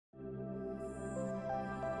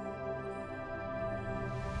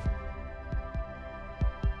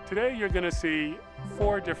Today you're going to see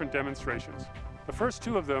 4 different demonstrations. The first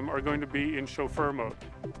 2 of them are going to be in chauffeur mode.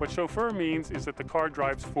 What chauffeur means is that the car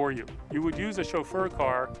drives for you. You would use a chauffeur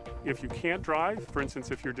car if you can't drive, for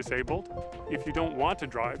instance if you're disabled, if you don't want to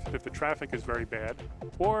drive, if the traffic is very bad,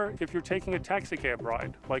 or if you're taking a taxi cab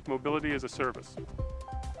ride, like mobility as a service.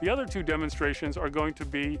 The other 2 demonstrations are going to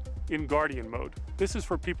be in Guardian mode. This is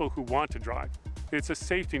for people who want to drive. It's a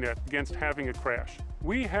safety net against having a crash.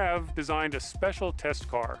 We have designed a special test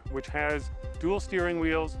car which has dual steering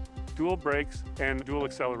wheels, dual brakes, and dual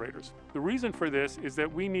accelerators. The reason for this is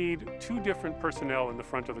that we need 2 different personnel in the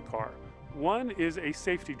front of the car. One is a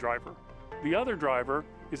safety driver. The other driver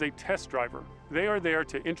is a test driver. They are there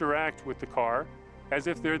to interact with the car as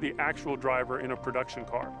if they're the actual driver in a production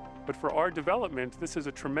car. But for our development, this is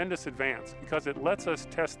a tremendous advance because it lets us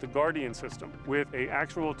test the Guardian system with an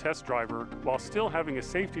actual test driver while still having a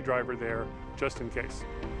safety driver there just in case.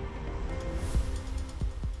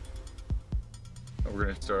 We're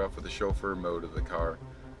going to start off with the chauffeur mode of the car,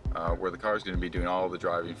 where the car is going to be doing all the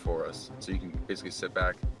driving for us. So you can basically sit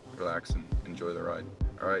back, relax, and enjoy the ride.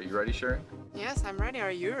 All right, you ready, Sharon? Yes, I'm ready.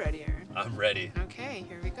 Are you ready, Aaron? I'm ready. Okay,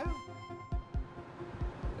 here we go.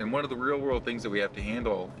 And one of the real world things that we have to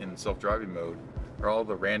handle in self-driving mode are all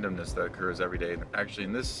the randomness that occurs every day. Actually,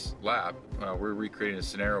 in this lap, we're recreating a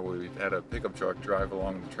scenario where we've had a pickup truck drive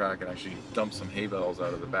along the track and actually dump some hay bales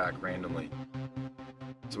out of the back randomly.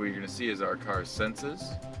 So what you're going to see is our car senses,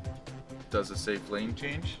 does a safe lane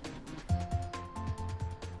change,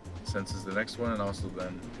 senses the next one, and also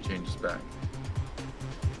then changes back.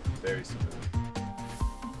 Very smooth.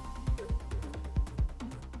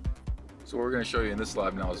 So what we're going to show you in this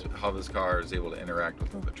lab now is how this car is able to interact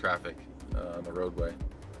with the traffic on the roadway.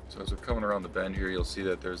 So as we're coming around the bend here, you'll see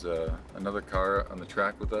that there's another car on the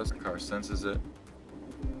track with us. The car senses it.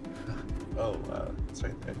 Oh, wow. It's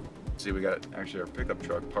right there. See, we got actually our pickup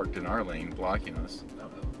truck parked in our lane, blocking us.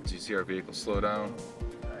 So you see our vehicle slow down,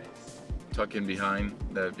 Nice. tuck in behind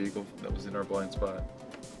that vehicle that was in our blind spot,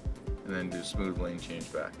 and then do smooth lane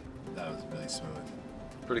change back. That was really smooth.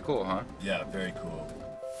 Pretty cool, huh? Yeah, very cool.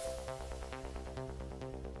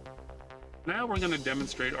 Now we're going to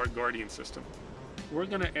demonstrate our Guardian system. We're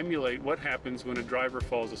going to emulate what happens when a driver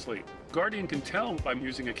falls asleep. Guardian can tell by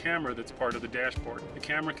using a camera that's part of the dashboard. The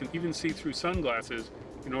camera can even see through sunglasses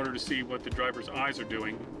in order to see what the driver's eyes are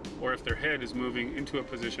doing, or if their head is moving into a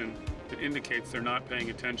position that indicates they're not paying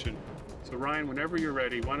attention. So Ryan, whenever you're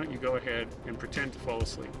ready, why don't you go ahead and pretend to fall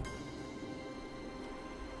asleep.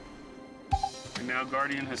 And now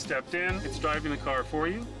Guardian has stepped in, it's driving the car for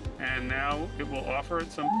you, and now it will offer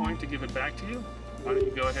at some point to give it back to you. Why don't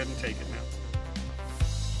you go ahead and take it now.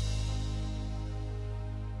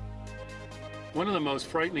 One of the most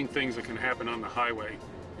frightening things that can happen on the highway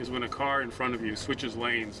is when a car in front of you switches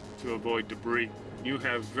lanes to avoid debris. You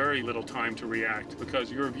have very little time to react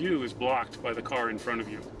because your view is blocked by the car in front of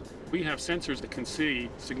you. We have sensors that can see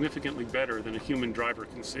significantly better than a human driver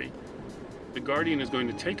can see. The Guardian is going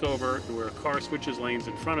to take over where a car switches lanes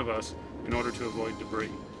in front of us in order to avoid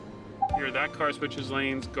debris. Here, that car switches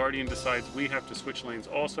lanes, Guardian decides we have to switch lanes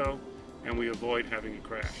also, and we avoid having a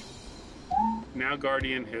crash. Now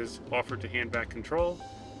Guardian has offered to hand back control,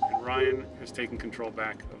 and Ryan has taken control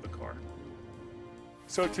back of the car.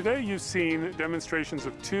 So today you've seen demonstrations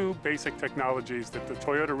of 2 basic technologies that the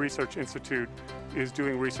Toyota Research Institute is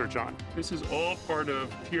doing research on. This is all part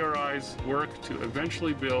of TRI's work to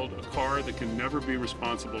eventually build a car that can never be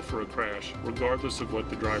responsible for a crash, regardless of what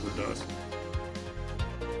the driver does.